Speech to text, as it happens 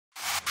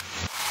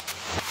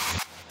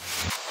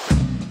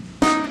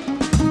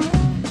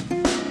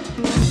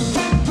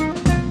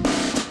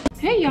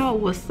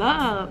what's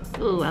up?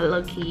 Oh, I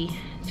low-key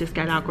just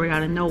got awkward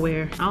out of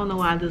nowhere. I don't know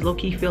why I just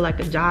low-key feel like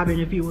a job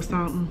interview or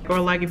something. Or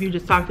like if you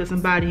just talk to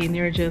somebody and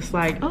they're just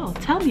like, oh,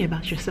 tell me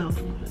about yourself.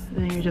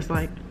 And you're just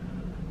like,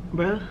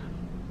 bruh,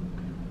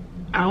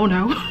 I don't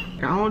know.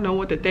 I don't know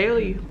what to tell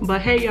you.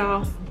 But hey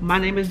y'all, my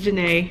name is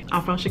Janae.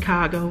 I'm from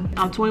Chicago.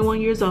 I'm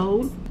 21 years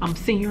old. I'm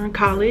senior in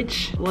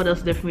college. What else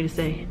is there for me to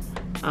say?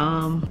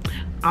 I'm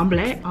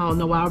black. I don't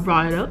know why I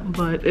brought it up,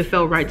 but it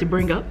felt right to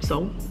bring up,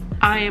 so.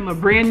 I am a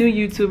brand new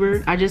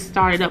YouTuber. I just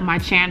started up my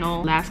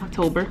channel last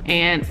October,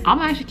 and I'm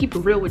gonna actually keep it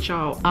real with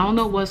y'all. I don't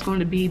know what's going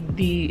to be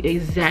the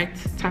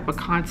exact type of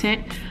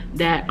content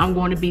that I'm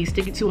going to be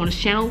sticking to on this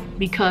channel,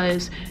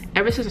 because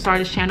ever since I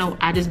started this channel,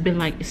 I just been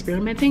like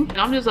experimenting. And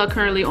I'm just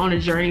currently on a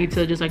journey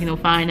to just like, you know,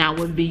 find out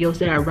what videos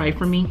that are right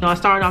for me. So I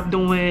started off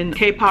doing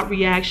K-pop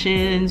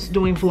reactions,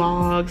 doing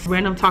vlogs,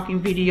 random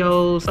talking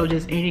videos, or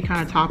just any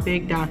kind of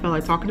topic that I felt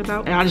like talking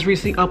about. And I just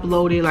recently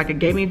uploaded like a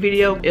gaming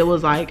video. It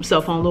was like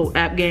cell phone little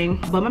app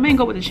game. But my main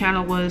goal with the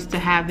channel was to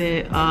have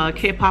it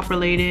K-pop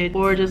related,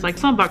 or just like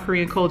something about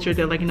Korean culture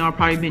that, like, you know, I've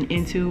probably been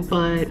into.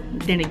 But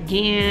then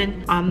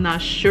again, I'm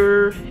not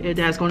sure if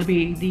that's going to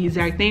be the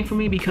exact thing for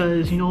me,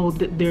 because, you know,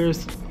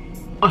 there's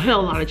a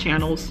hell lot of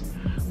channels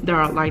that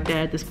are like that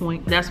at this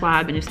point. That's why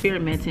I've been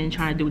experimenting,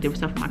 trying to do different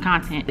stuff with my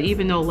content.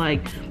 Even though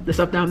like the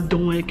stuff that I'm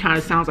doing kind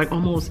of sounds like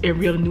almost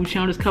every other new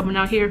channel that's coming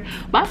out here,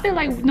 but I feel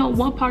like, you know,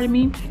 one part of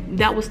me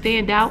that would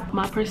stand out,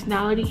 my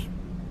personality.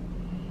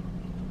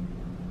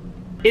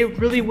 It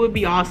really would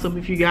be awesome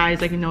if you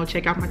guys, like, you know,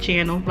 check out my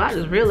channel. But I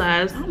just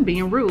realized I'm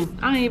being rude.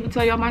 I didn't even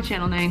tell y'all my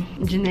channel name.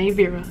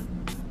 JanayVera.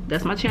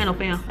 That's my channel,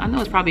 fam. I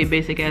know it's probably a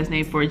basic ass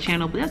name for a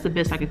channel, but that's the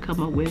best I could come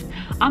up with.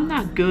 I'm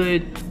not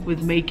good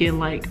with making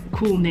like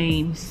cool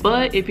names,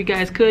 but if you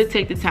guys could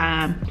take the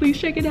time, please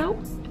check it out.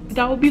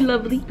 That would be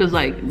lovely, because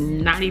like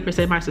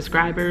 90% of my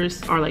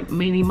subscribers are like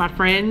mainly my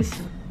friends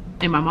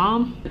and my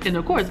mom. And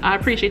of course, I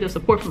appreciate the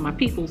support from my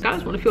people. I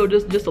just want to feel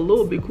just a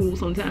little bit cool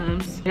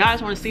sometimes. I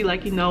just want to see,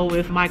 like, you know,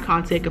 if my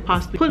content could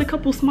possibly put a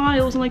couple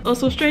smiles on like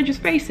some strangers'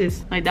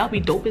 faces. Like, that would be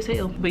dope as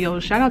hell. But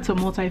yo, shout out to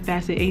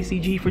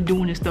Multifacetedacg for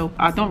doing this though.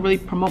 I don't really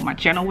promote my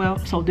channel well,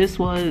 so this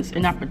was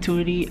an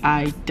opportunity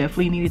I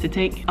definitely needed to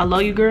take. I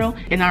love you, girl,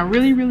 and I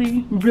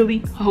really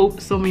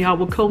hope some of y'all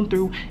will come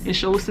through and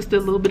show sister a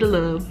little bit of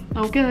love.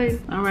 Okay,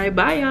 all right,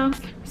 bye y'all.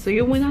 See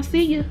you when I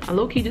see you. I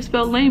low-key just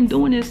felt lame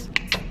doing this.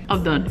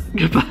 I'm done.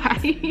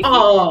 Goodbye.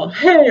 Oh,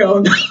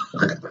 hell no.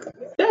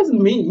 That's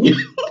me.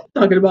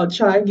 Talking about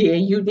try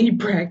again. You need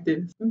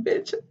practice,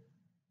 bitch.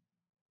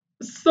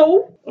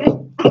 So,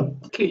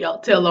 can y'all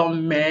tell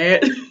I'm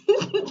mad?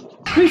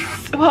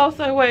 Well,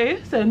 so wait,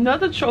 it's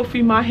another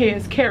trophy my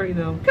hands carry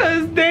though.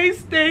 Because they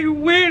stay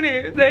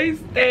winning. They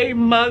stay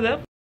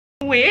mother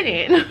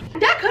winning.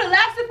 That could have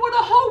lasted for the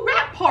whole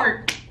rap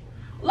part.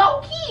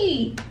 Low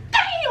key.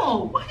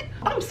 Damn. What?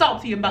 I'm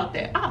salty about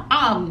that.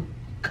 I'm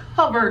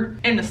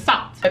covered in the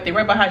salt. If they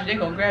right behind you, they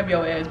gonna grab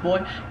your ass,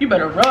 boy. You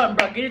better run,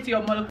 bro. Get into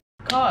your motherfucking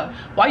car.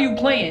 Why you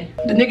playing?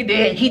 The nigga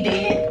dead, he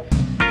dead.